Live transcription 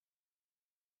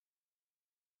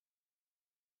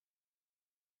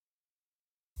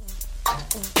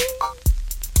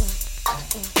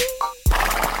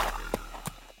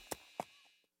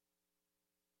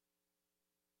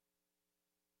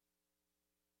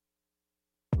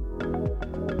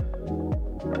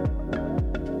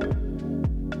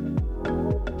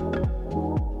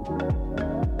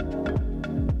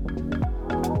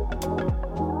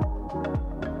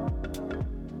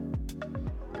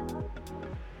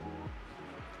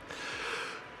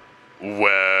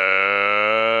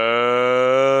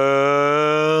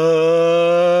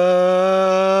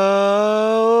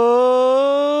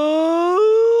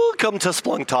Welcome to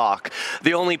Splunk Talk,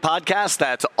 the only podcast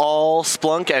that's all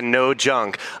Splunk and no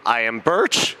junk. I am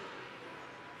Birch.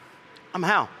 I'm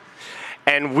Hal.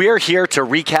 And we're here to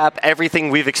recap everything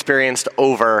we've experienced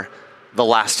over the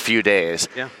last few days.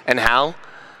 Yeah. And Hal,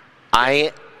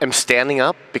 I am standing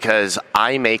up because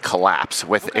I may collapse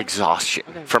with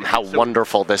exhaustion from how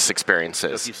wonderful this experience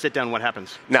is. If you sit down, what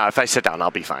happens? No, if I sit down, I'll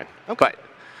be fine. Okay. But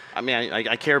I mean,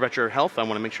 I care about your health. I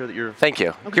want to make sure that you're... Thank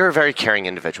you. Okay. You're a very caring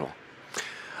individual.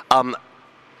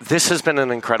 This has been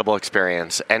an incredible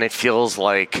experience, and it feels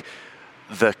like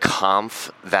the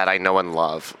conf that I know and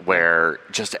love, where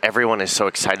just everyone is so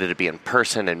excited to be in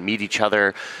person and meet each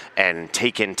other and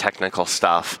take in technical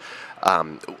stuff.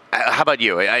 How about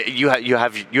you? You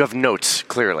have notes,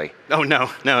 clearly. Oh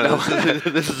no.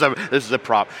 This is a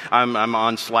prop. I'm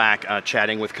on Slack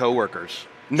chatting with coworkers.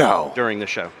 No. During the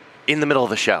show. In the middle of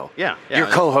the show. Yeah. Your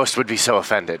co-host would be so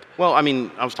offended. Well, I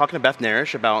mean, I was talking to Beth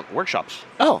Narish about workshops.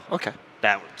 Oh, okay.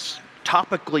 That's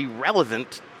topically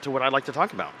relevant to what I'd like to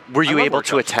talk about. Were you able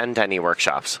to attend any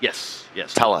workshops? Yes.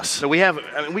 Tell us. So we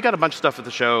got a bunch of stuff at the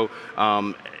show.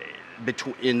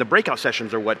 In the breakout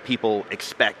sessions are what people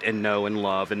expect and know and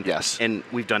love. And, yes. And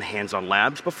we've done hands-on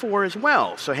labs before as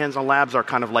well. So hands-on labs are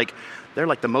kind of like, they're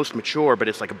like the most mature, but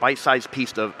it's like a bite-sized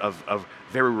piece of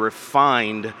very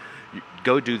refined,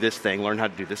 go do this thing, learn how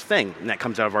to do this thing. And that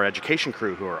comes out of our education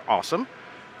crew, who are awesome.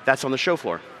 That's on the show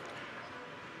floor.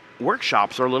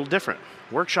 Workshops are a little different.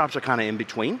 Workshops are kind of in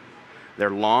between.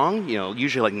 They're long,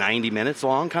 usually like 90 minutes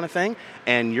long kind of thing.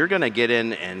 And you're going to get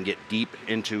in and get deep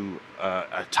into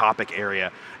a topic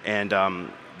area. And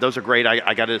those are great.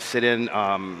 I got to sit in,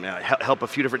 help a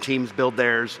few different teams build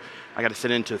theirs. I got to sit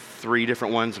into 3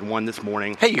 different ones and one this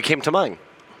morning. Hey, you came to mine.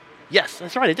 Yes,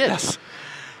 that's right, I did. Yes.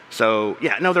 So,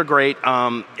 yeah, no, they're great.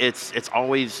 It's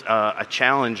always a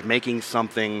challenge making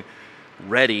something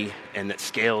ready and that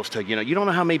scales to, you don't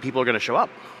know how many people are going to show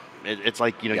up. It's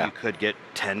like, you could get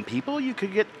 10 people, you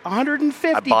could get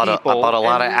 150 people. I bought a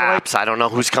lot of apps. I don't know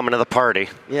who's coming to the party.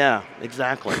 Yeah,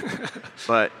 exactly.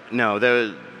 But no,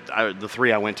 the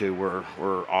 3 I went to were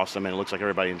awesome, and it looks like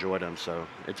everybody enjoyed them, so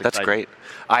it's exciting. That's great.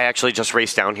 I actually just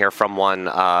raced down here from one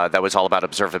that was all about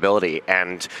observability,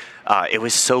 and it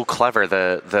was so clever.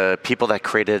 The people that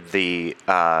created the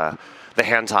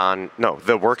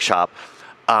workshop,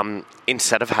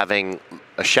 instead of having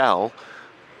a shell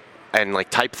and like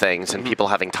type things and people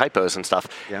having typos and stuff,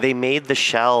 they made the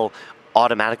shell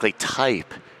automatically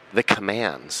type the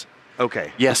commands.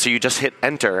 Okay. Yeah, so you just hit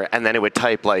enter, and then it would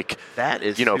type like, that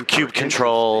is cube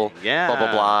control, blah,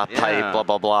 blah, blah, pipe, blah,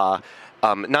 blah, blah.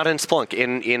 Not in Splunk,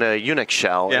 in a Unix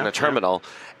shell, in a terminal.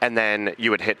 And then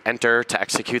you would hit enter to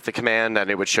execute the command,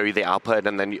 and it would show you the output.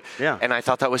 And then, and I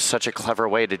thought that was such a clever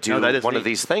way to do one of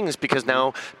these things, because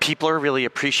now people are really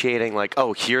appreciating, like,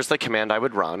 oh, here's the command I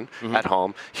would run at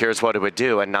home. Here's what it would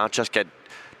do, and not just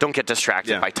don't get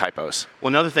distracted by typos. Well,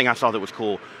 another thing I saw that was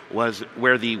cool was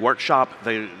where the workshop,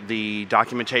 the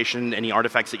documentation, any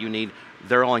artifacts that you need,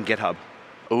 they're all on GitHub.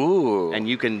 Ooh. And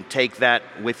you can take that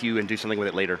with you and do something with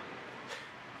it later.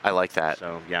 I like that.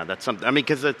 So, yeah, that's something. I mean,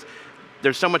 because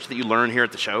there's so much that you learn here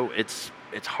at the show. It's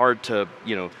hard to,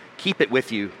 keep it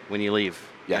with you when you leave.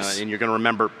 Yes. And you're going to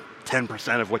remember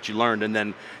 10% of what you learned, and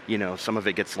then, some of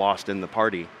it gets lost in the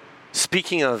party.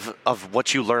 Speaking of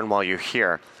what you learn while you're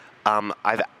here,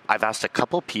 I've asked a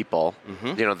couple people.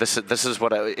 This is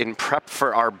what in prep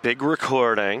for our big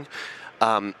recording.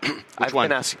 I've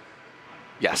been asking.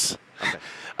 Yes. Okay.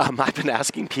 I've been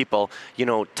asking people.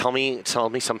 Tell me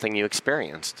something you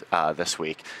experienced this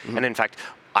week. And in fact,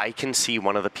 I can see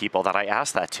one of the people that I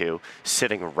asked that to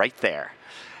sitting right there.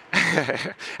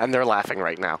 And they're laughing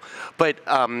right now. But,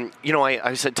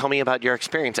 I said, tell me about your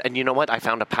experience. And you know what? I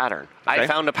found a pattern. Okay. I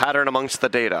found a pattern amongst the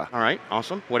data. All right.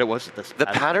 Awesome. What it was? The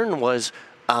pattern was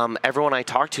everyone I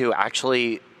talked to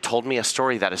actually told me a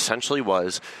story that essentially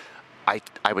was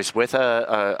I was with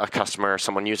a customer,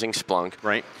 someone using Splunk.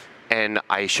 Right. And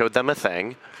I showed them a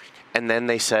thing. And then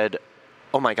they said,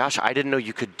 oh, my gosh, I didn't know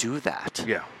you could do that.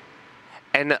 Yeah.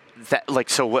 And that, like,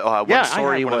 so one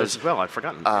story I had one of was those as well. I'd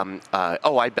forgotten.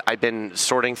 I've been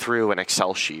sorting through an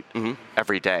Excel sheet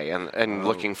every day and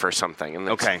looking for something. And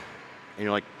okay, and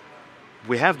you're like,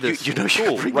 we have this you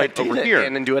tool bring right that over data here,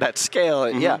 in and do it at scale.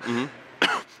 And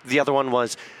the other one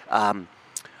was with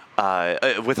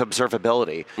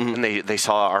observability, and they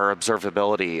saw our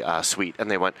observability suite,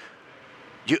 and they went,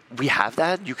 we have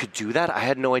that? You could do that? I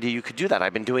had no idea you could do that.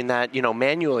 I've been doing that,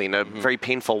 manually in a very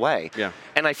painful way. Yeah.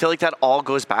 And I feel like that all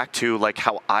goes back to like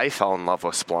how I fell in love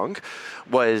with Splunk.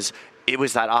 It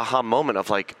was that aha moment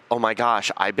of like, oh my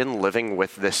gosh, I've been living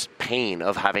with this pain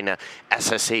of having to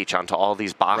SSH onto all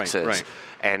these boxes right.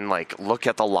 and like look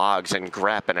at the logs and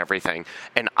grep and everything.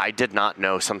 And I did not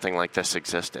know something like this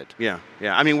existed. Yeah.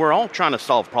 I mean, we're all trying to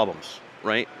solve problems,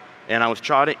 right? And I was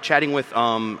chatting with,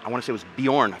 I want to say it was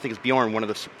Bjorn. I think it's Bjorn, one of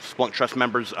the Splunk Trust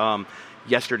members,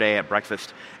 yesterday at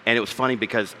breakfast. And it was funny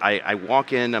because I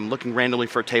walk in, I'm looking randomly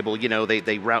for a table.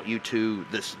 They route you to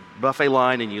this buffet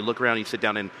line, and you look around and you sit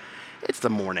down, and it's the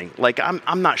morning. Like,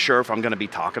 I'm not sure if I'm going to be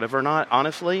talkative or not,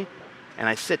 honestly. And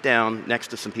I sit down next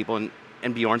to some people,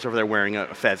 and Bjorn's over there wearing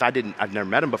a fez. I've never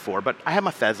met him before, but I have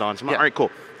my fez on. So I'm like, all right,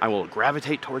 cool. I will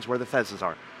gravitate towards where the fezes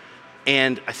are.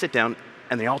 And I sit down,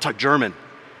 and they all talk German.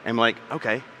 And I'm like,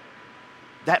 okay,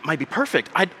 that might be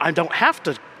perfect. I don't have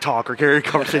to talk or carry a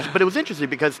conversation. But it was interesting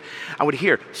because I would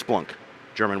hear Splunk,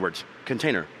 German words,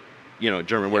 container,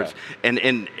 German words, and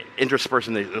interspersed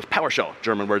in those PowerShell,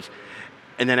 German words.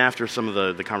 And then after some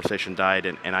of the conversation died,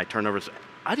 and I turned over,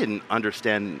 I didn't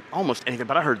understand almost anything,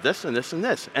 but I heard this and this and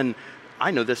this, and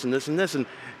I know this and this and this, and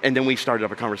then we started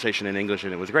up a conversation in English,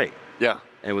 and it was great. Yeah,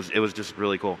 it was just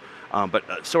really cool.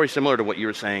 But story similar to what you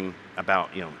were saying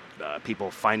about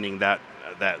people finding that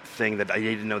thing that I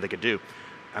didn't know they could do.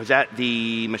 I was at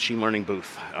the machine learning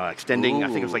booth, extending. Ooh. I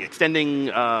think it was like extending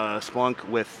Splunk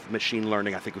with machine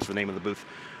learning. I think was the name of the booth.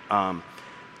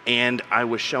 And I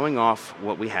was showing off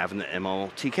what we have in the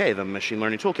MLTK, the machine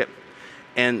learning toolkit.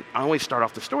 And I always start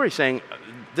off the story saying,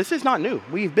 this is not new.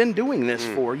 We've been doing this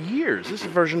for years. This is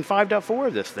version 5.4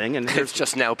 of this thing. And it's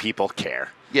just now people care.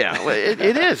 Yeah, well, it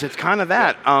is. It's kind of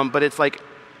that. But it's like,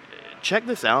 check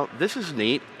this out. This is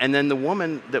neat. And then the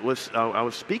woman that I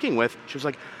was speaking with, she was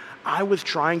like, I was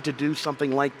trying to do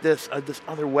something like this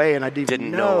other way, and I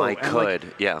didn't know I could.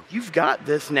 Like, yeah. You've got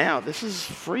this now. This is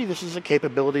free. This is a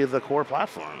capability of the core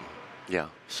platform. Yeah.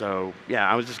 So, yeah,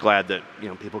 I was just glad that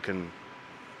people can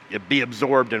be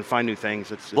absorbed and find new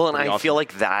things. It's and I feel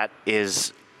like that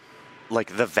is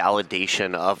like the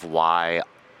validation of why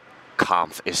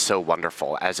Conf is so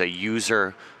wonderful as a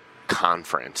user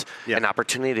conference, an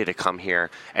opportunity to come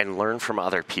here and learn from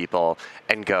other people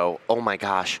and go, oh my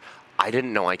gosh, I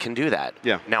didn't know I can do that.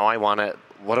 Yeah. Now what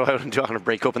do I want to do? I want to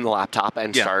break open the laptop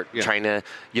and start trying to,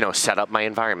 set up my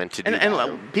environment to do that.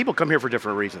 And people come here for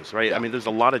different reasons, right? Yeah. I mean, there's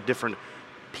a lot of different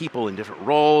people in different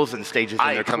roles and stages in their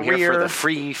career. I come here for the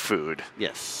free food.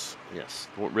 Yes.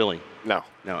 Well, really? No.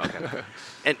 Okay.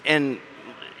 and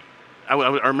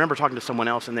I remember talking to someone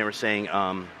else, and they were saying,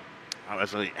 I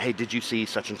was like, hey, did you see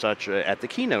such and such at the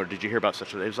keynote? Or did you hear about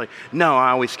such and such? It was like, no,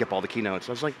 I always skip all the keynotes.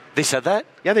 I was like, they said that?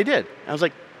 Yeah, they did. I was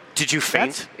like, did you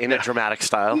faint in a dramatic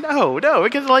style? No,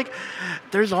 because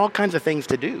there's all kinds of things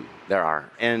to do. There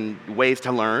are. And ways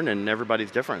to learn, and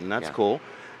everybody's different, and that's cool.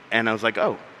 And I was like,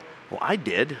 oh, well, I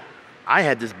did. I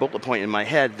had this bullet point in my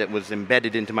head that was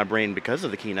embedded into my brain because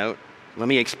of the keynote. Let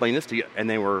me explain this to you. And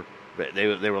they were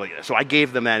like, so I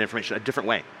gave them that information a different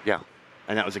way. Yeah.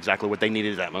 And that was exactly what they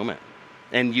needed at that moment.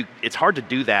 And it's hard to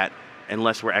do that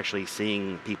unless we're actually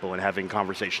seeing people and having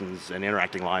conversations and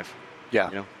interacting live.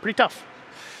 Yeah. Pretty tough.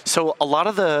 So a lot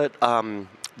of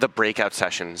the breakout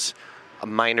sessions,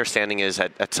 my understanding is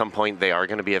at some point they are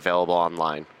going to be available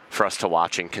online for us to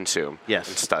watch and consume and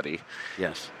study.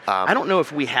 Yes. I don't know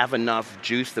if we have enough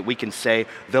juice that we can say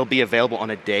they'll be available on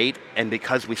a date, and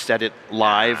because we said it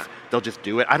live, they'll just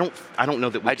do it. I don't know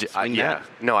that we can swing that.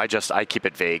 No, I keep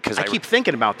it vague because I keep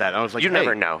thinking about that. I was like, you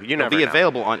never know. You never be know.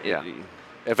 Available on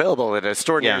available at a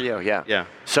store near you. Yeah.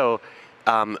 So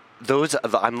I'm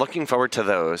looking forward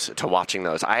to watching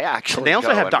those. I actually they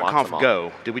also have .conf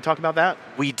Go. Did we talk about that?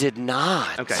 We did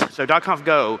not. Okay, so .conf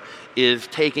Go is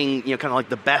taking kind of like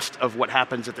the best of what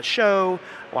happens at the show,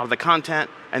 a lot of the content,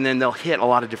 and then they'll hit a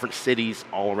lot of different cities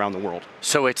all around the world.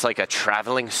 So it's like a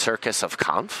traveling circus of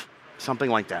Conf? Something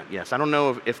like that, yes. I don't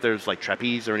know if there's like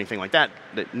trapeze or anything like that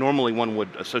normally one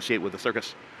would associate with a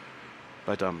circus.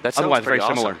 But otherwise very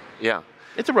similar. Yeah.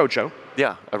 It's a road show.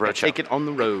 Yeah, a road show. Take it on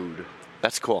the road.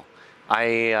 That's cool.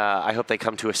 I hope they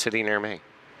come to a city near me.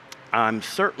 I'm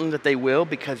certain that they will,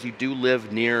 because you do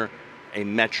live near a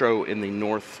metro in the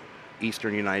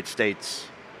northeastern United States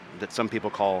that some people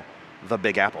call the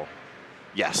Big Apple.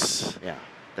 Yes. Yeah.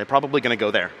 They're probably going to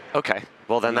go there. Okay.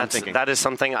 Well, then I'm thinking. that is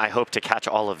something I hope to catch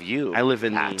all of you. I live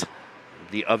in at.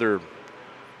 the other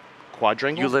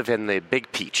quadrangle. You live in the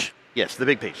Big Peach. Yes, the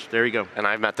Big Peach. There you go. And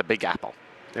I'm at the Big Apple.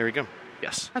 There you go.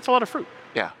 Yes. That's a lot of fruit.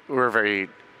 Yeah. We're very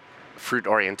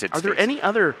fruit-oriented. Are there any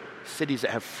other cities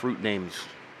that have fruit names?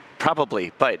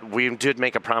 Probably, but we did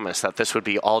make a promise that this would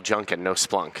be all junk and no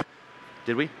Splunk.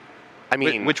 Did we? I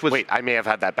mean, wait, I may have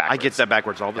had that backwards. I get that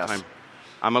backwards all the time.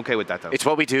 I'm okay with that, though. It's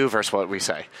what we do versus what we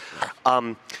say.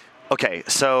 Okay,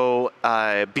 so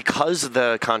because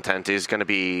the content is going to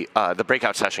be, the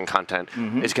breakout session content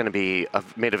is going to be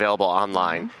made available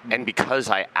online, and because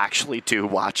I actually do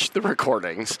watch the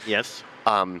recordings, yes,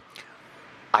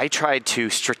 I tried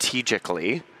to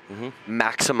strategically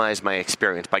maximize my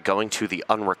experience by going to the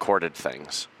unrecorded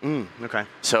things. Okay.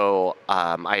 So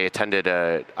I attended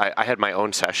I had my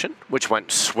own session, which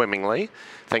went swimmingly.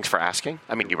 Thanks for asking.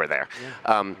 I mean, you were there.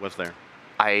 Yeah, was there.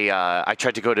 I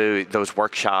tried to go to those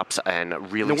workshops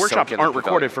and really. The workshops aren't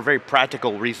recorded for very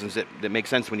practical reasons that make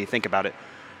sense when you think about it.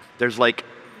 There's like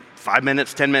 5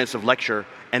 minutes, 10 minutes of lecture,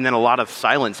 and then a lot of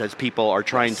silence as people are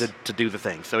trying to do the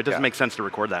thing. So it doesn't make sense to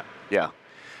record that. Yeah.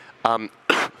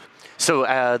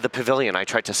 So the pavilion, I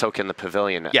tried to soak in the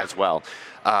pavilion as well.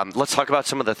 Let's talk about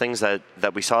some of the things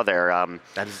that we saw there.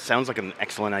 Sounds like an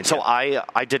excellent idea. So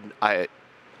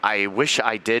I wish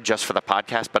I did just for the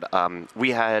podcast, but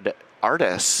we had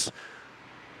artists,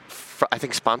 I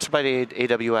think sponsored by the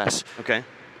AWS,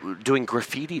 doing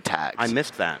graffiti tags. I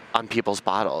missed that on people's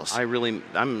bottles. I'm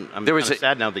kind of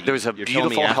sad now that there was a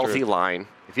beautiful, healthy line.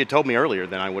 If you had told me earlier,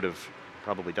 then I would have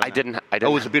probably done. I didn't. Oh, it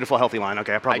was a beautiful, healthy line.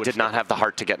 Okay, I did not have the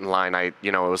heart to get in line. It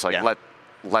was like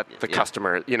let the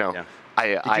customer. Did you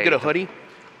get a hoodie?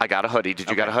 I got a hoodie. Did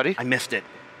you get a hoodie? I missed it.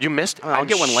 You missed it? I'll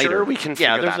get one later. Sure we can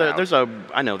figure that out. There's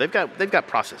I know they've got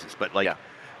processes, but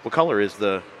what color is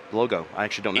the logo? I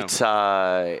actually don't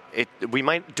know. We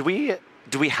might. Do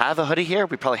we have a hoodie here?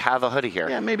 We probably have a hoodie here.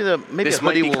 Yeah, maybe a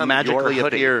hoodie will magically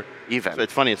appear. Even. So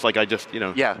it's funny. It's like I just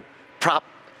Yeah. Prop.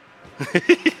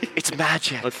 It's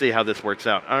magic. Let's see how this works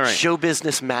out. All right. Show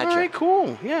business magic. All right,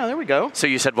 cool. Yeah, there we go. So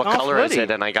you said what color is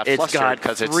it, and I got flustered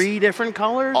because it's three different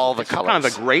colors. All the colors. Kind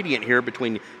of a gradient here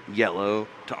between yellow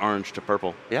to orange to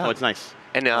purple. Yeah. Oh, it's nice.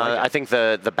 And I think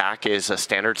the back is a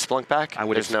standard Splunk back. I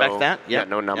would expect that. Yeah,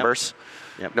 no numbers.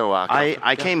 Yep. No.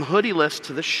 I came hoodie-less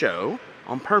to the show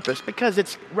on purpose because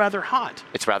it's rather hot.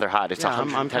 It's rather hot. It's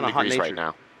 110 degrees right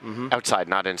now. Outside,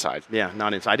 not inside. Yeah,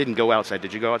 not inside. I didn't go outside.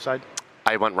 Did you go outside?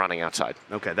 I went running outside.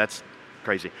 Okay, that's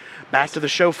crazy. Back to the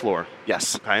show floor.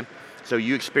 Yes. Okay. So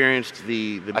you experienced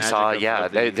the magic I saw,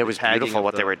 of there was beautiful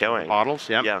what they were doing. Bottles,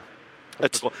 Yeah.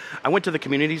 That's cool. I went to the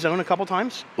community zone a couple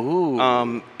times.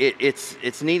 Ooh.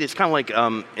 It's neat. It's kind of like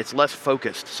it's less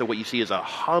focused. So what you see is a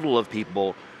huddle of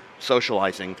people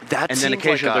socializing. That and seems then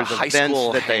occasionally like a there's high events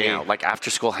school that hangout, like after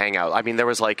school hangout. I mean, there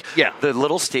was like the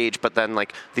little stage, but then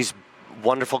like these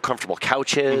wonderful, comfortable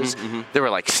couches. There were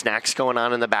like snacks going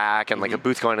on in the back and like a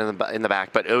booth going in the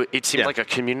back. But it seemed like a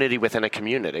community within a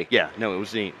community. Yeah, no, it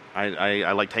was neat.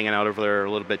 I liked hanging out over there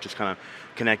a little bit, just kind of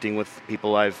connecting with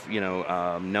people I've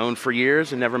known for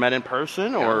years and never met in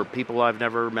person, or people I've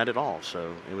never met at all.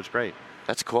 So it was great.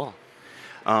 That's cool.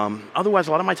 Otherwise,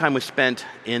 a lot of my time was spent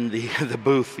in the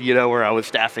booth, where I was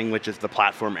staffing, which is the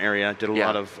platform area. Did a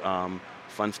lot of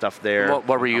fun stuff there.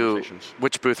 What were you?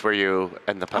 Which booth were you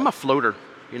in the? I'm a floater.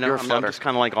 You're a floater. I'm just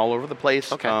kind of like all over the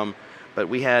place. Okay. But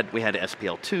we had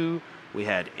SPL2. We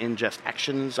had ingest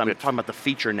actions. I'm talking about the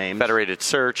feature names. Federated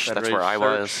search. That's where I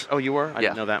was. Oh, you were? I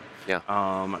didn't know that.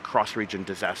 Yeah. Cross-region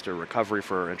disaster recovery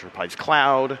for enterprise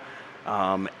cloud.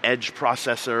 Edge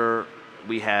processor.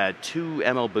 We had 2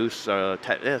 ML booths,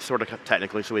 sort of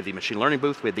technically. So we had the machine learning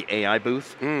booth, we had the AI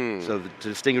booth. So to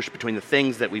distinguish between the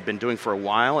things that we've been doing for a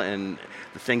while and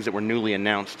the things that were newly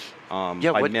announced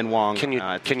by Min Wong. Can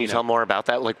you tell more about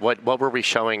that? Like what were we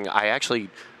showing? I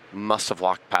actually must have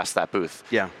walked past that booth.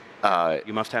 Yeah,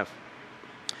 you must have.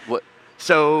 What?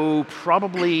 So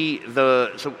probably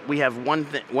so we have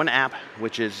one app,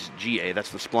 which is GA.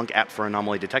 That's the Splunk app for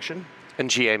anomaly detection. And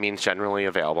GA means generally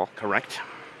available. Correct.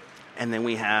 And then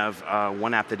we have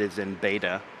one app that is in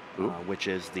beta, which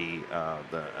is the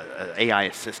AI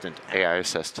assistant app. AI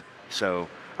assist. So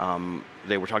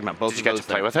they were talking about both. Did you get to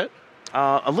play with it?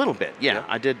 A little bit, yeah.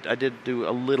 I did do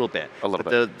a little bit.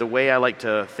 The way I like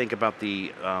to think about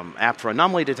the app for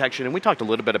anomaly detection, and we talked a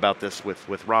little bit about this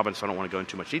with Robin, so I don't want to go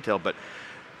into too much detail, but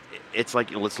it's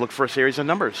like let's look for a series of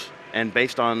numbers, and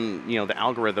based on the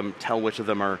algorithm, tell which of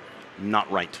them are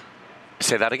not right.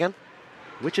 Say that again.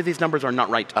 Which of these numbers are not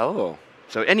right? Oh.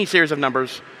 So any series of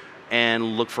numbers,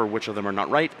 and look for which of them are not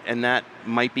right, and that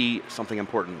might be something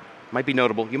important might be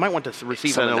notable. You might want to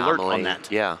receive an alert on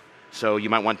that. Yeah. So you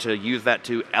might want to use that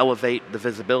to elevate the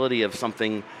visibility of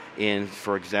something in,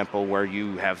 for example, where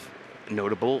you have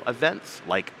notable events,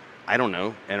 like, I don't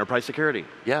know, enterprise security.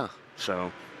 Yeah.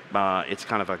 So it's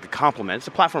kind of like a complement. It's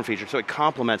a platform feature, so it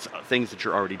complements things that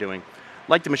you're already doing,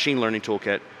 like the machine learning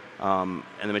toolkit. And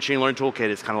the machine learning toolkit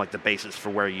is kind of like the basis for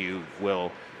where you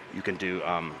can do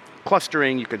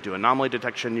clustering, you can do anomaly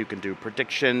detection, you can do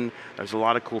prediction. There's a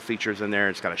lot of cool features in there.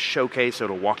 It's got a showcase, so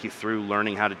it'll walk you through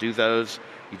learning how to do those.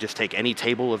 You just take any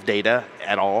table of data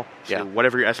at all, so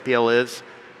whatever your SPL is,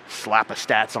 slap a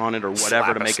stats on it or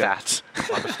whatever to make stats.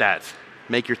 Slap a stats.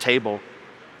 Make your table,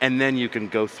 and then you can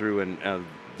go through and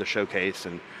the showcase.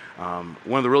 And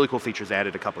one of the really cool features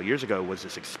added a couple years ago was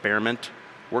this experiment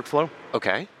workflow.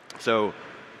 Okay. So,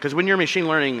 because when you're machine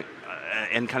learning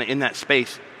and kind of in that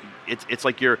space, it's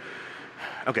like you're,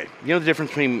 okay, you know the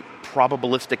difference between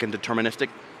probabilistic and deterministic?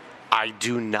 I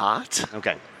do not.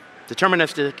 Okay.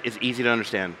 Deterministic is easy to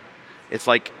understand. It's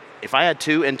like, if I add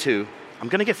 2 and 2, I'm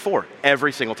going to get 4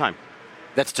 every single time.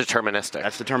 That's deterministic.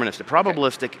 That's deterministic.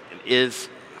 Probabilistic is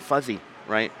fuzzy,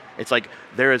 right? It's like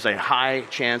there is a high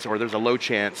chance or there's a low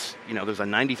chance, there's a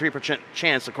 93%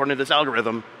 chance, according to this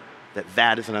algorithm,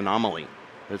 that is an anomaly.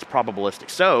 It's probabilistic.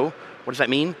 So, what does that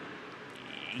mean?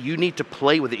 You need to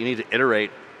play with it. You need to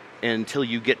iterate until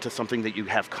you get to something that you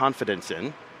have confidence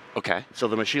in. Okay. So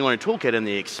the machine learning toolkit and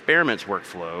the experiments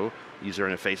workflow user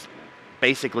interface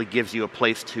basically gives you a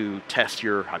place to test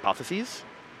your hypotheses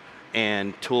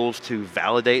and tools to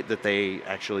validate that they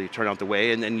actually turn out the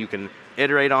way, and then you can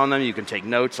iterate on them. You can take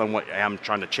notes on what I'm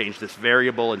trying to change this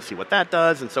variable and see what that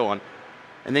does, and so on.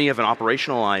 And then you have an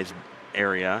operationalized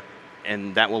area,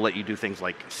 and that will let you do things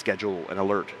like schedule an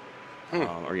alert.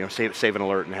 Or save an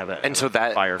alert and have that. And so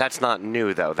that's not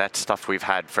new though. That's stuff we've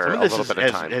had for a little bit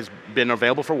of time. Has been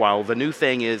available for a while. The new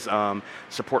thing is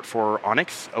support for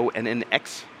Onyx,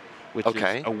 ONNX, which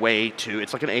is a way to.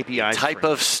 It's like an API. Type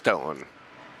of stone.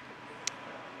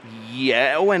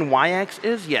 Yeah, ONYX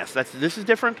is yes. This is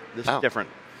different. This is different.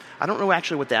 I don't know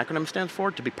actually what the acronym stands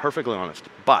for, to be perfectly honest.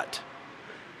 But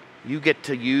you get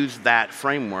to use that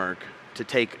framework to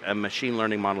take a machine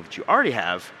learning model that you already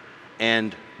have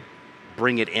and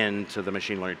bring it into the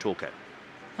machine learning toolkit.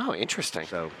 Oh, interesting.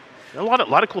 So a lot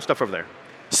of cool stuff over there.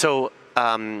 So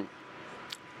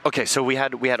so we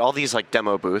had all these like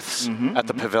demo booths at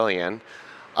the pavilion.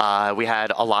 We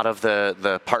had a lot of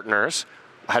the partners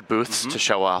had booths to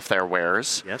show off their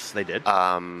wares. Yes, they did.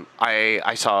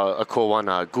 I saw a cool one.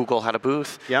 Google had a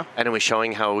booth. Yeah. And it was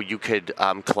showing how you could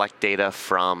collect data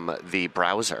from the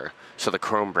browser, so the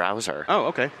Chrome browser. Oh,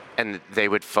 okay. And they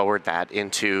would forward that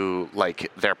into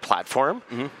like their platform,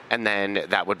 and then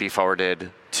that would be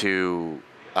forwarded to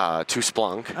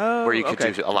Splunk, where you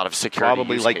could do a lot of security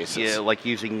use cases. Yeah, like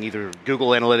using either Google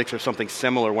Analytics or something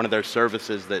similar, one of their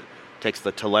services that takes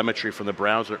the telemetry from the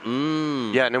browser.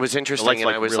 Yeah, and it was interesting. And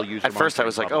I was at first I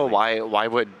was like,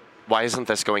 why isn't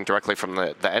this going directly from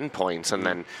the endpoints? And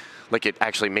then like it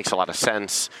actually makes a lot of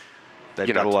sense.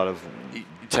 They've got a lot of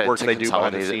work they do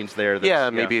behind the scenes there.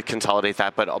 Maybe consolidate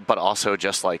that, but also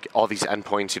just like all these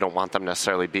endpoints, you don't want them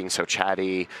necessarily being so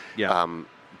chatty. Out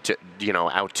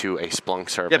to a Splunk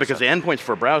service. Yeah, because the endpoints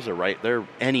for a browser, right? They're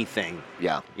anything.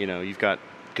 Yeah.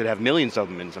 Could have millions of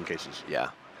them in some cases.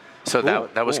 Yeah. So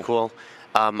that was cool.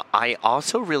 I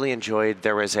also really enjoyed,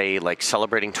 there was a like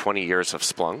celebrating 20 years of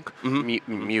Splunk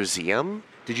museum.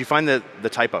 Did you find the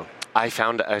typo? I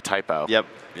found a typo. Yep.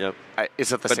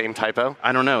 Is it the same typo?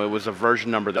 I don't know. It was a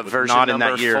version number that was not in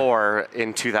that year. Version number 4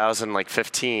 in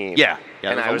 2015. Yeah.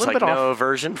 And I was like, no,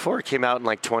 version 4 came out in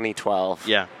like 2012.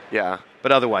 Yeah. Yeah.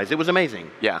 But otherwise, it was amazing.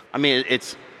 Yeah. I mean,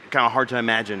 it's kind of hard to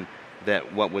imagine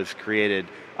that what was created,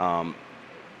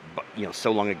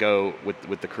 so long ago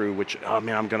with the crew, which, I'm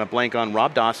going to blank on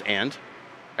Rob Doss and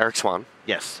Eric Swan.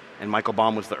 Yes. And Michael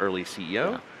Baum was the early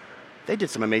CEO. Yeah. They did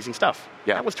some amazing stuff.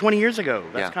 Yeah. That was 20 years ago.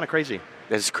 That's kind of crazy.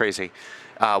 This is crazy.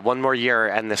 One more year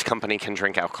and this company can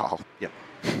drink alcohol. Yep.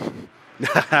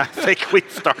 I think we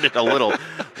started a little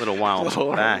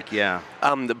while back, yeah.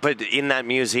 But in that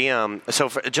museum, so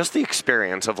for just the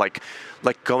experience of like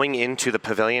going into the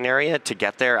pavilion area, to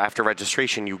get there after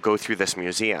registration, you go through this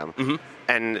museum.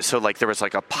 And so like there was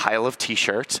like a pile of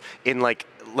T-shirts in like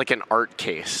an art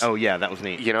case. Oh yeah, that was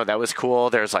neat. That was cool.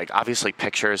 There's like obviously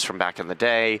pictures from back in the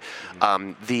day.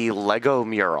 The Lego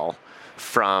mural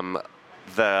from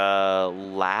the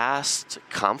last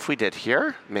conf we did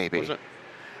here, maybe. Was it?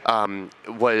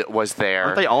 Was there.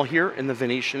 Aren't they all here in the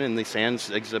Venetian and the Sands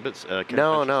exhibits?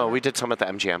 No, we did some at the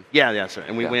MGM. Yeah, sir.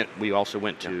 And we also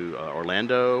went to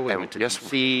Orlando, we went to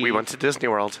DC. We went to Disney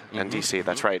World and DC,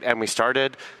 that's right. And we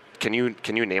started Can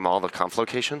you name all the conf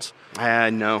locations?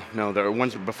 No. There are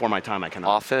ones before my time I cannot.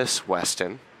 Office,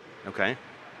 Weston. Okay.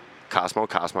 Cosmo.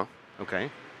 Okay.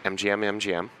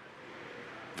 MGM.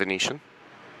 Venetian.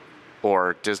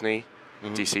 Or Disney.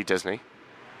 DC Disney.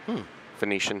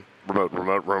 Venetian. Remote.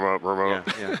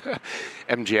 Yeah.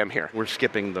 MGM here. We're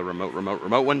skipping the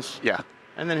remote ones. Yeah.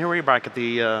 And then here we are back at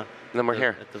the. Then we're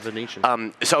here at the Venetian.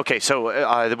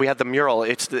 So we had the mural.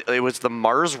 It was the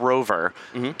Mars rover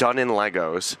done in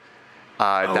Legos.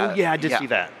 I did see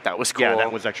that. That was cool. Yeah,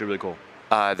 that was actually really cool.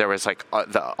 There was like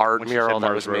the art mural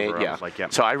that was made. Rover, Yeah.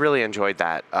 So I really enjoyed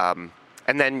that.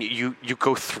 And then you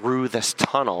go through this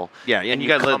tunnel. Yeah, and you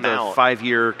got the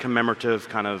 5-year commemorative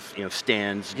kind of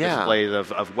stands displays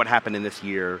of what happened in this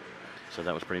year. So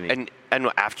that was pretty neat. And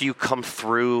after you come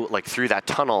through that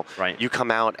tunnel, right. you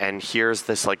come out and here's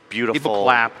this like beautiful people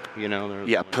clap,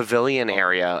 pavilion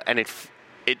area, and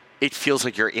it feels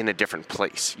like you're in a different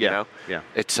place. You know? Yeah.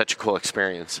 It's such a cool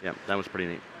experience. Yeah, that was pretty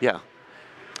neat. Yeah.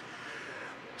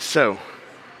 So,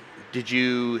 did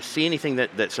you see anything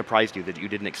that surprised you that you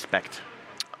didn't expect?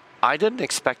 I didn't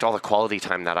expect all the quality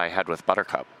time that I had with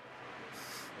Buttercup.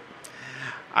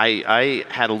 I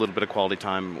had a little bit of quality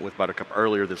time with Buttercup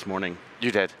earlier this morning.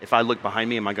 You did? If I look behind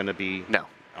me, am I going to be... No.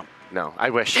 Oh. No. I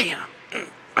wish. Damn.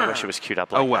 I wish it was queued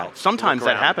up like that. Oh, well. Sometimes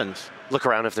that happens. Look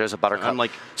around if there's a Buttercup. I'm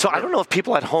like... So I don't know if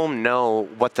people at home know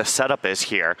what the setup is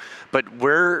here, but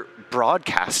we're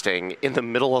broadcasting in the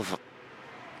middle of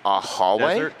a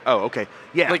hallway. Desert? Oh, okay.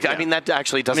 Yeah. I mean, that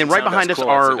actually doesn't right behind us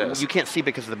cool you can't see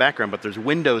because of the background, but there's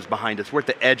windows behind us. We're at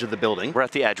the edge of the building. We're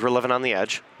at the edge. We're living on the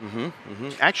edge.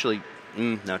 Actually,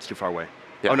 no, it's too far away.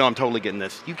 Yeah. Oh, no, I'm totally getting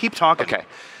this. You keep talking. Okay.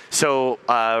 So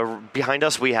behind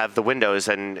us, we have the windows,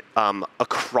 and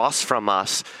across from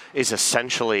us is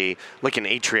essentially like an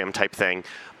atrium type thing.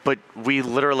 But we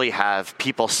literally have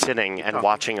people sitting and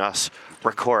watching us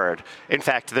record. In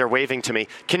fact, they're waving to me.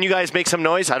 Can you guys make some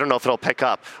noise? I don't know if it'll pick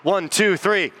up. 1, 2,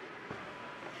 3.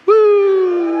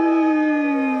 Woo!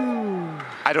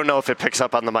 I don't know if it picks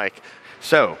up on the mic.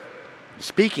 So,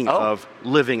 speaking of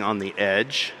living on the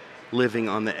edge,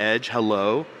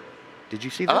 hello. Did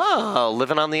you see this? Oh,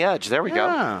 living on the edge. There we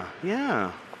go.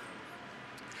 Yeah.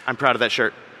 I'm proud of that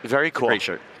shirt. Very cool. Great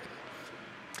shirt.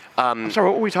 I'm sorry,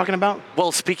 what were we talking about?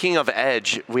 Well, speaking of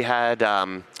edge, we had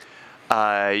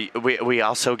we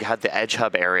also had the Edge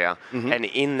Hub area, and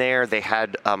in there they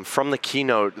had from the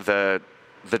keynote the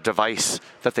device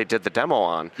that they did the demo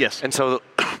on. Yes. And so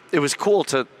it was cool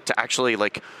to actually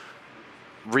like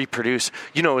reproduce.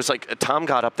 It was like Tom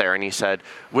got up there and he said,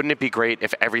 "Wouldn't it be great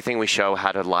if everything we show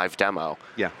had a live demo?"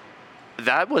 Yeah.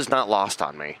 That was not lost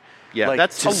on me. Yeah,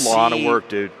 that's a lot of work,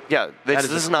 dude. Yeah, this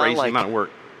is a crazy amount of work.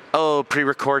 Oh,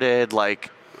 pre-recorded,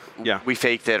 we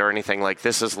faked it or anything. Like,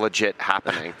 this is legit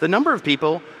happening. The number of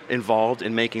people involved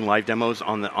in making live demos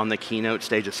on the keynote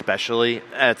stage especially,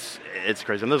 it's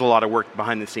crazy. And there's a lot of work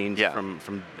behind the scenes from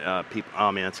people.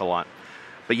 Oh, man, it's a lot.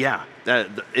 But yeah,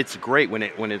 it's great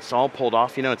when it's all pulled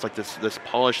off. It's like this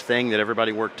polished thing that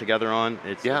everybody worked together on.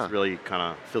 It's really kind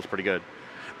of feels pretty good.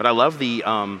 But I love the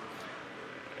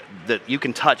that you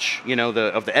can touch, of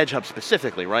the Edge Hub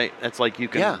specifically, right? That's like you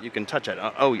can touch it.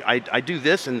 I do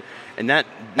this, and that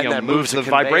that moves the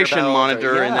vibration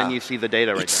monitor, and then you see the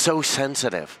data right It's so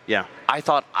sensitive. Yeah. I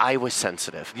thought I was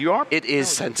sensitive. You are? It is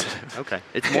sensitive. Okay.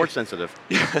 It's more sensitive.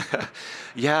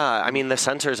 Yeah. I mean, the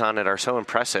sensors on it are so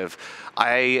impressive.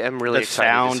 I am really excited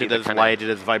sound, to see it has light, it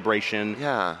has vibration.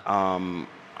 Yeah.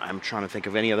 I'm trying to think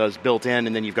of any of those built in,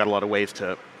 and then you've got a lot of ways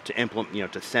to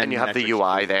implement, to send. And you have the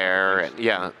UI there. And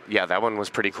yeah, that one was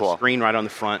pretty cool. Screen right on the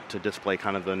front to display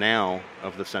kind of the now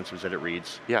of the sensors that it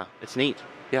reads. Yeah. It's neat.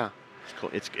 Yeah. It's cool.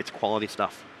 It's quality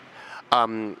stuff.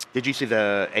 Did you see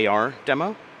the AR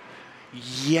demo?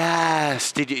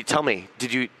 Yes. Did you tell me?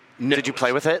 Did you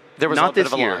play with it? There was not a bit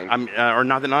this of a year. line. Or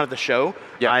not at the show.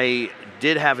 Yeah. I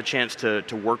did have a chance to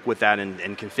work with that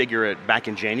and configure it back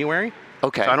in January.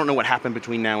 Okay. So I don't know what happened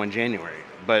between now and January,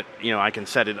 but I can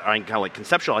set it. I can kind of like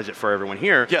conceptualize it for everyone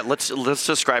here. Yeah. Let's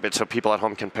describe it so people at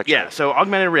home can picture. Yeah. So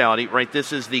augmented reality, right?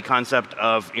 This is the concept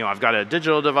of I've got a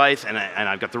digital device and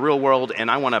I've got the real world,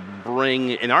 and I want to bring,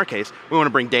 in our case, we want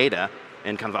to bring data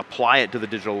and kind of apply it to the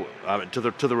digital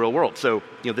to the real world. So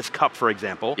this cup, for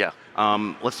example. Yeah.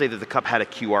 Let's say that the cup had a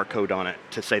QR code on it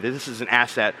to say that this is an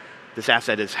asset. This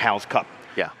asset is Hal's cup.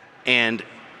 Yeah. And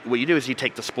what you do is you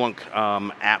take the Splunk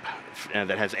app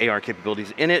that has AR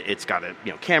capabilities in it. It's got a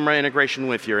camera integration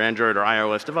with your Android or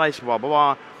iOS device, blah, blah,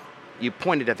 blah. You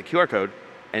point it at the QR code,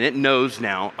 and it knows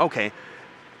now, okay,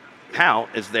 Hal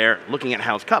is there looking at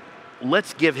Hal's cup.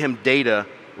 Let's give him data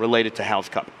related to Hal's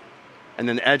cup. And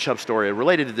then the Edge Hub story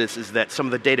related to this is that some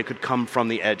of the data could come from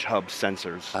the Edge Hub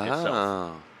sensors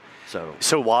itself.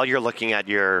 So while you're looking at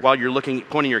your... While you're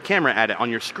pointing your camera at it on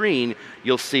your screen,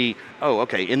 you'll see, oh,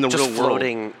 okay, in the just real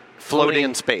world. Floating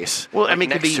in space. Well, like I mean,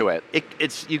 next to it.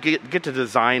 It's you get to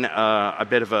design a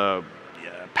bit of a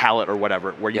palette or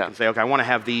whatever, where you can say, okay, I want to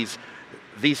have these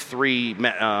three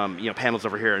panels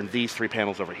over here and these three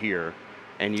panels over here,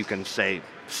 and you can say,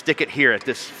 stick it here at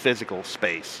this physical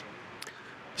space.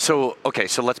 So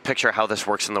let's picture how this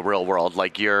works in the real world.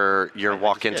 Like you're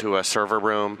walk into a server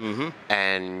room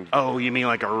and... Oh, you mean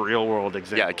like a real world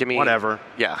example? Yeah, give me... Whatever.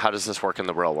 Yeah, how does this work in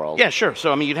the real world? Yeah, sure.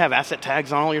 So, I mean, you'd have asset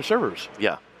tags on all your servers.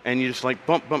 Yeah. And you just like,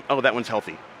 bump, oh, that one's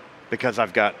healthy because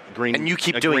I've got green, and you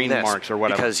keep doing green this marks or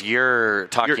whatever. Because you're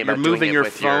talking about you're moving doing it your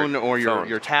with phone your or phone.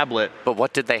 your tablet. But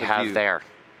what did they have there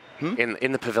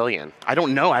in the pavilion? I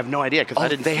don't know. I have no idea because I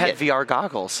didn't they see had it. VR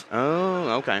goggles.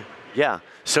 Oh, okay. Yeah.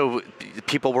 So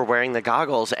people were wearing the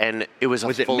goggles, and it was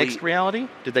it mixed reality?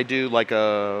 Did they do like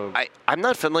a... I'm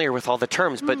not familiar with all the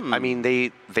terms, but I mean,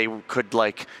 they could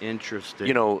like... Interesting.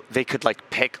 You know, they could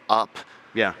like pick up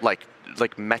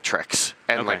like metrics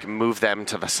and like move them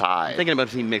to the side. I'm thinking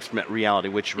about mixed reality,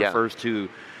 which refers to...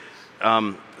 I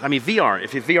mean, VR.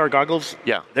 If you have VR goggles,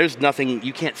 there's nothing...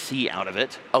 You can't see out of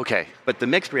it. Okay. But the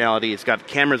mixed reality, it's got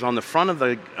cameras on the front of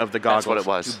the goggles. That's what it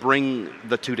was. To bring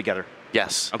the two together.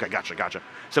 Yes. Okay, gotcha.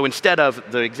 So instead of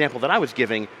the example that I was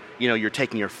giving, you're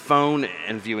taking your phone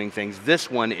and viewing things, this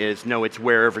one is, it's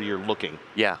wherever you're looking.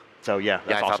 Yeah. So, that's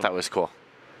I awesome. thought that was cool.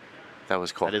 That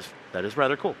was cool. That is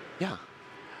rather cool. Yeah.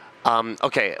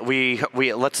 Okay, we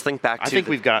let's think back to... I think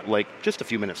we've got, just a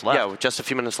few minutes left. Yeah, just a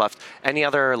few minutes left. Any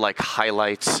other,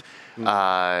 highlights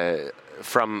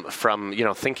from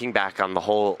thinking back on the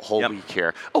whole week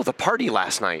here? Oh, the party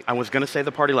last night. I was going to say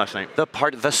the party last night.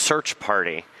 The search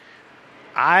party.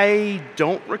 I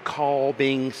don't recall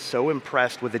being so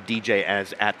impressed with a DJ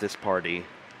as at this party.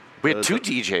 We had two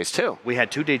DJs, too. We had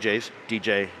two DJs,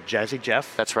 DJ Jazzy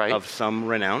Jeff. That's right. Of some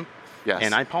renown. Yes.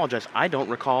 And I apologize, I don't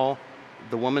recall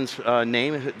the woman's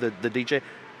name, the DJ.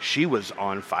 She was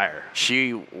on fire.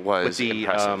 She was with the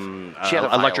impressive. She had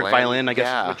an electric violin, I guess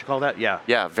is what you call that. Yeah.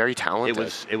 Yeah, very talented.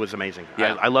 It was amazing.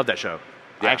 Yeah. I love that show.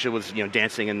 Yeah. I actually was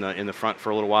dancing in the front for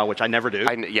a little while, which I never do.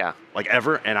 Like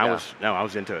ever, and I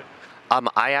was into it.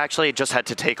 I actually just had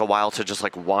to take a while to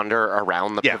just wander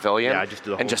around the pavilion I just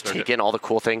did the whole and just circuit. take in all the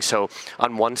cool things. So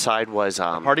on one side was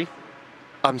party.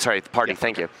 I'm sorry, the party.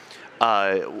 Thank you.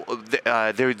 There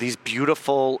are these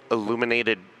beautiful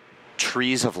illuminated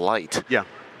trees of light. Yeah.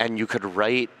 And you could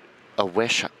write a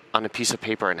wish on a piece of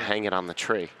paper and hang it on the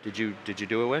tree. Did you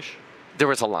do a wish? There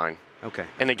was a line. Okay.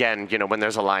 And again, when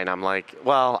there's a line, I'm like,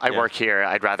 well, I work here.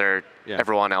 I'd rather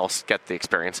everyone else get the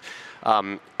experience.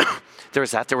 There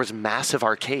was that. There was massive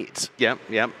arcades. Yeah.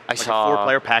 I saw a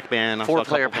 4-player Pac-Man.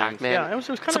 4-player Pac-Man. Yeah, it was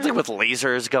kind something with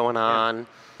lasers going on. Yeah.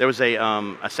 There was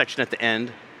a section at the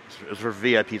end. It was for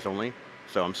VIPs only.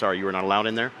 So I'm sorry you were not allowed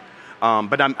in there.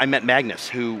 But I met Magnus,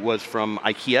 who was from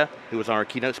IKEA, who was our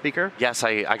keynote speaker. Yes,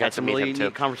 I got to meet him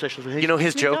too. Conversations with him.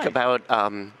 His joke about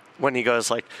when he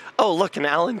goes oh, look, an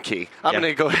Allen key. I'm going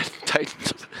to go ahead and tighten.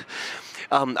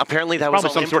 Apparently that was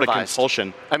all some sort of improvised.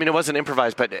 compulsion. I mean, it wasn't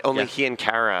improvised, but only he and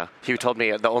Kara, he told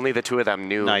me, only the two of them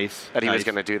knew that he was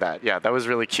going to do that. Yeah, that was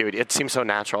really cute. It seemed so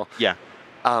natural. Yeah.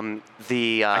 I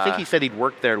think he said he'd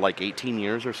worked there 18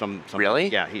 years or something. Really?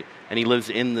 Yeah, he lives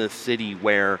in the city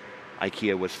where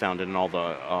IKEA was founded and all the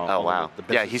wow.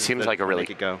 The he seems like a really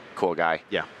cool guy.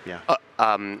 Yeah.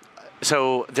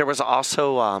 So there was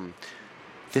also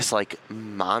this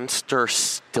monster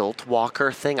stilt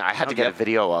walker thing. I had to get a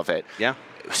video of it. Yeah.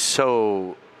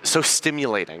 So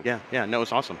stimulating. Yeah. No,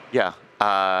 it's awesome. Yeah.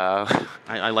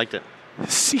 I liked it.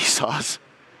 Seesaws.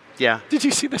 Yeah. Did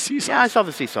you see the seesaws? Yeah, I saw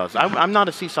the seesaws. I'm not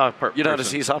a seesaw person. You're not a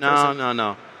seesaw person?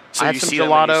 No. So I had you some see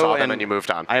gelato them and you saw them and you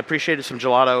moved on. I appreciated some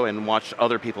gelato and watched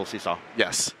other people seesaw.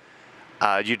 Yes.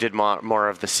 You did more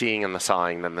of the seeing and the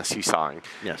sawing than the seesawing.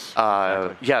 Yes.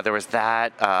 Exactly. Yeah, there was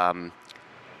that.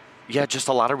 Just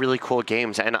a lot of really cool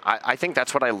games. And I think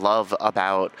that's what I love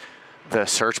about the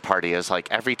search party is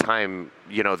every time,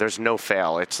 there's no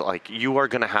fail. It's you are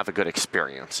going to have a good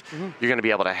experience. Mm-hmm. You're going to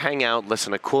be able to hang out,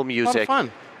 listen to cool music,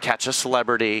 catch a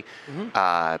celebrity,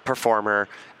 performer,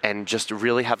 and just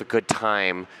really have a good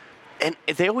time. And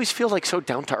they always feel so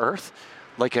down to earth,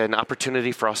 an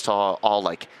opportunity for us to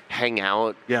all hang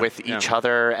out with each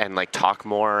other and talk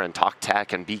more and talk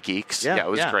tech and be geeks. Yeah, it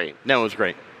was great. No, it was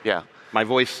great. Yeah. My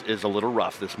voice is a little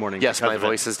rough this morning. Yes, my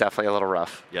voice is definitely a little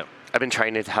rough. Yep. I've been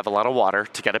trying to have a lot of water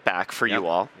to get it back for you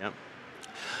all. Yep.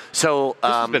 So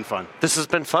this has been fun. This has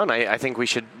been fun. I think we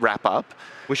should wrap up.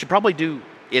 We should probably do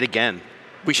it again.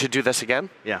 We should do this again?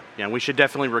 Yeah, we should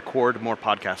definitely record more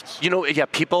podcasts.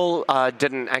 People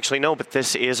didn't actually know, but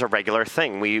this is a regular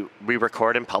thing. We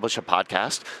record and publish a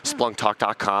podcast,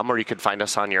 splunktalk.com, or you could find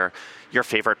us on your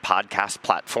favorite podcast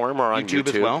platform or on YouTube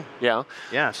as well. Yeah.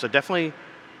 Yeah, so definitely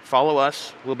follow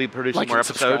us. We'll be producing more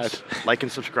episodes. Subscribe. Like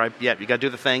and subscribe. Yeah, you got to do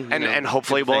the thing. And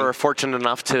hopefully we're fortunate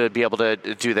enough to be able to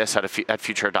do this at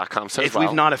future.com as well. If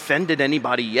we've not offended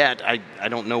anybody yet, I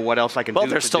don't know what else I can do. Well,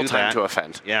 there's still time to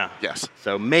offend. Yeah. Yes.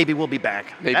 So maybe we'll be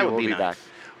back. Maybe we'll be back.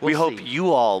 We hope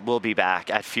you all will be back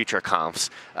at future confs.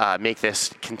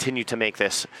 Continue to make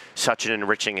this such an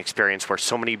enriching experience where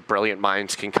so many brilliant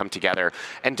minds can come together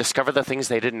and discover the things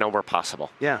they didn't know were possible.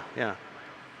 Yeah.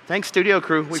 Thanks, studio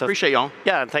crew. We appreciate y'all.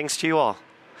 Yeah, and thanks to you all.